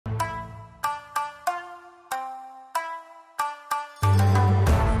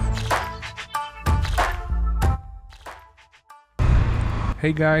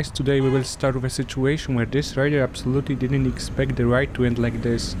Hey guys, today we will start with a situation where this rider absolutely didn't expect the ride to end like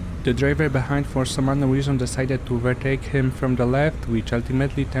this. The driver behind for some unknown reason decided to overtake him from the left, which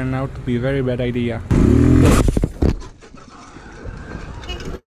ultimately turned out to be a very bad idea.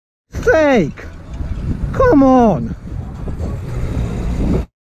 Sake! Come on!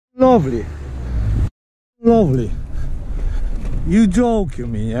 Lovely. Lovely. You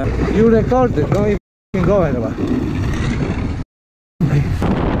joking me, yeah? You recorded, don't even go anywhere.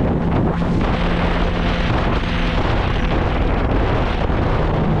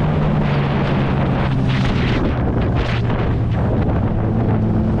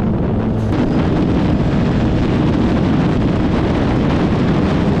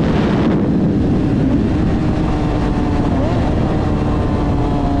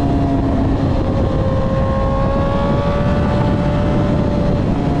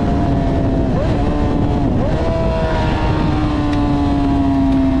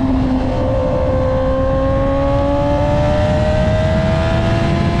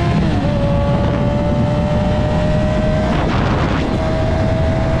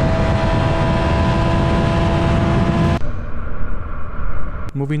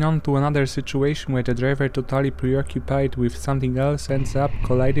 Moving on to another situation where the driver, totally preoccupied with something else, ends up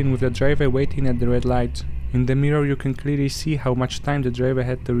colliding with the driver waiting at the red light. In the mirror you can clearly see how much time the driver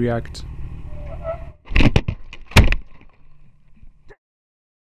had to react.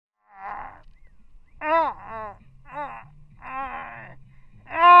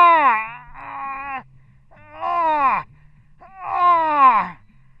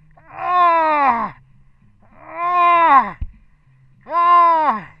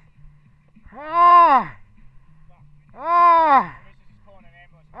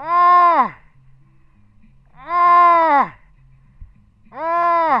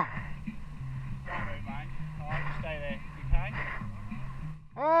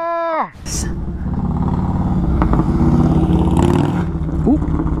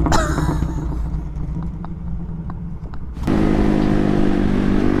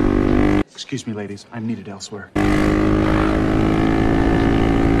 Excuse me, ladies, I'm needed elsewhere.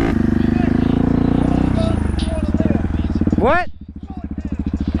 What?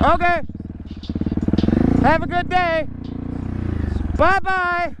 Okay. Have a good day.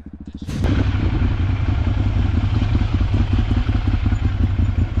 Bye-bye.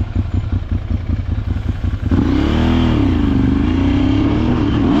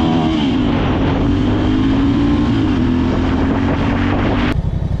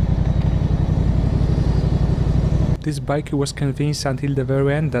 This biker was convinced until the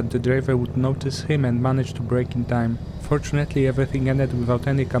very end that the driver would notice him and managed to brake in time. Fortunately, everything ended without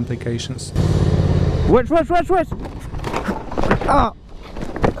any complications. Wait. Ah.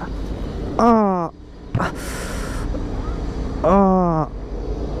 Ah. Ah.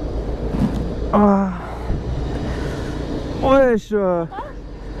 Ah. Wesh. Ah.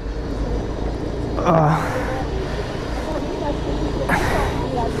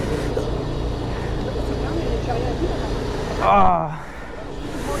 Ah.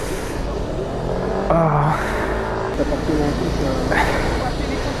 Ah.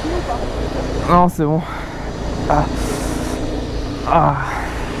 Non, c'est bon. Ah. Ah.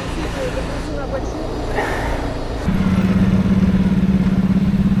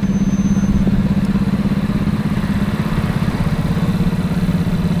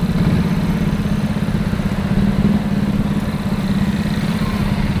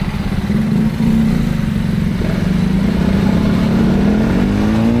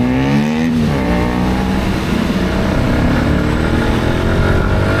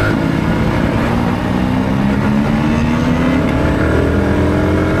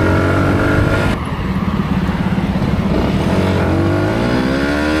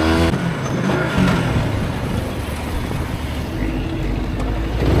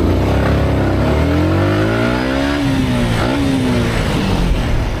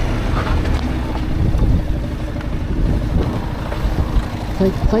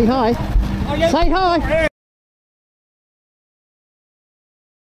 Say hi. Oh, yeah. Say hi.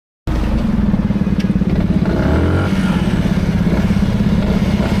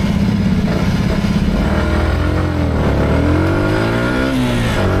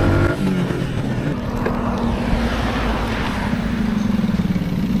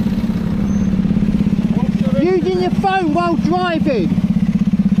 Using your phone while driving.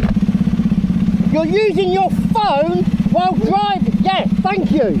 You're using your phone while driving. Yeah,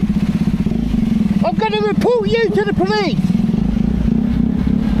 thank you. I'm going to report you to the police.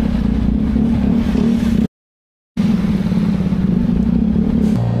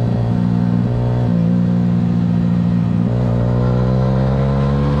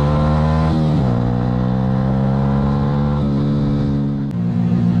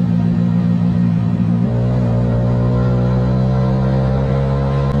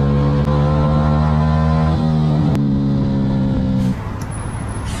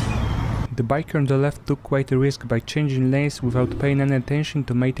 biker on the left took quite a risk by changing lanes without paying any attention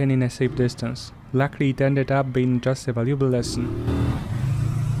to maintaining a safe distance. Luckily it ended up being just a valuable lesson.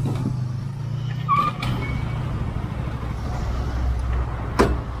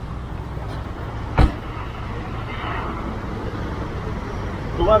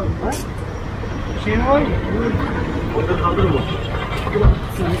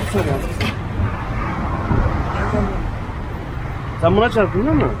 Sen buna çarptın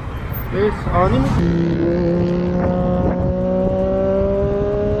değil mi? Evet, ani mi?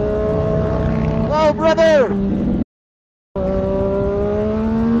 Whoa, brother!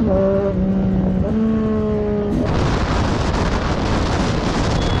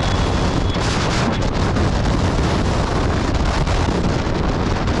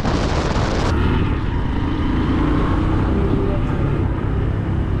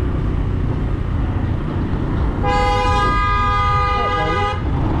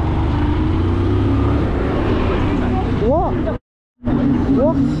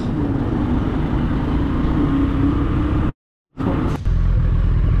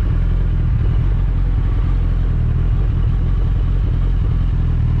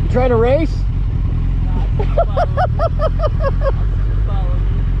 Trying to race?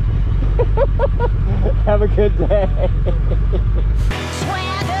 Have a good day.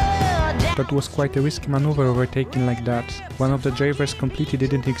 That was quite a risky maneuver overtaking like that. One of the drivers completely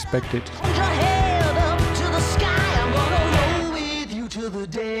didn't expect it.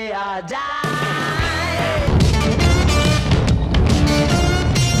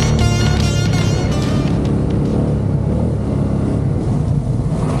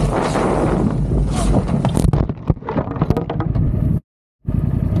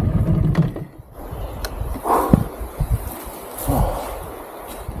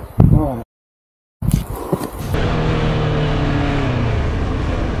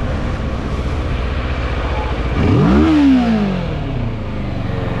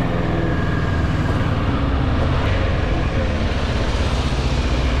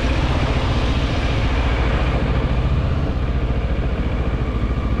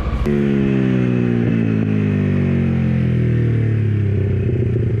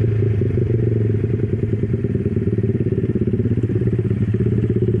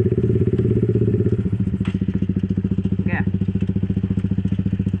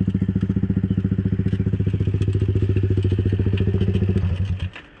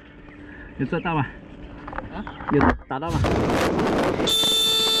 Nhớ sợ tao mà. Nhớ tao mà.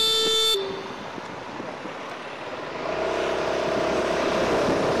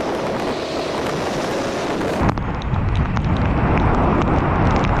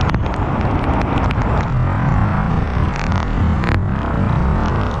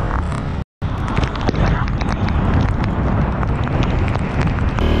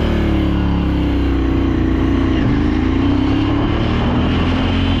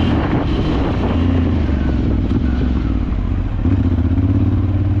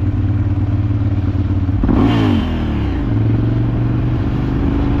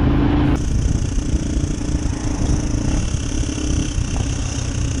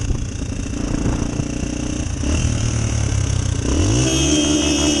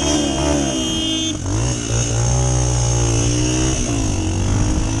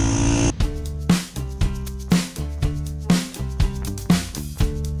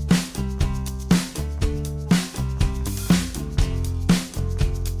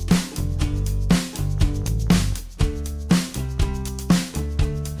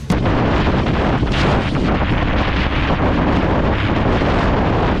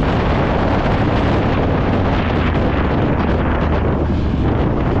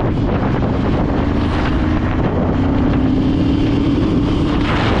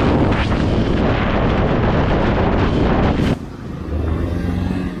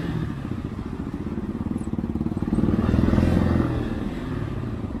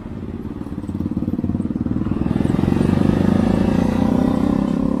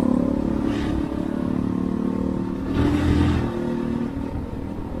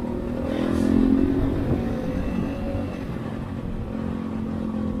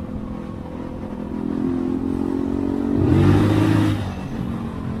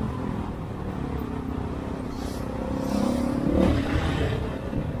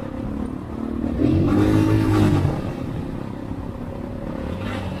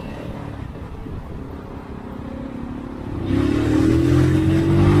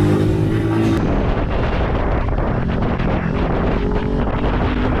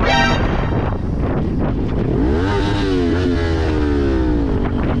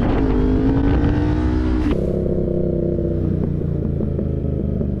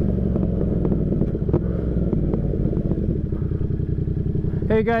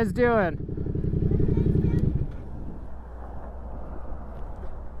 How you guys doing?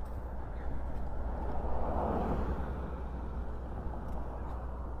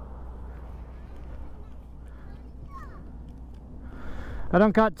 I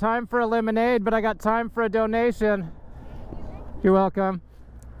don't got time for a lemonade, but I got time for a donation. You're welcome.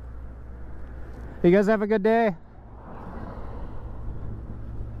 You guys have a good day.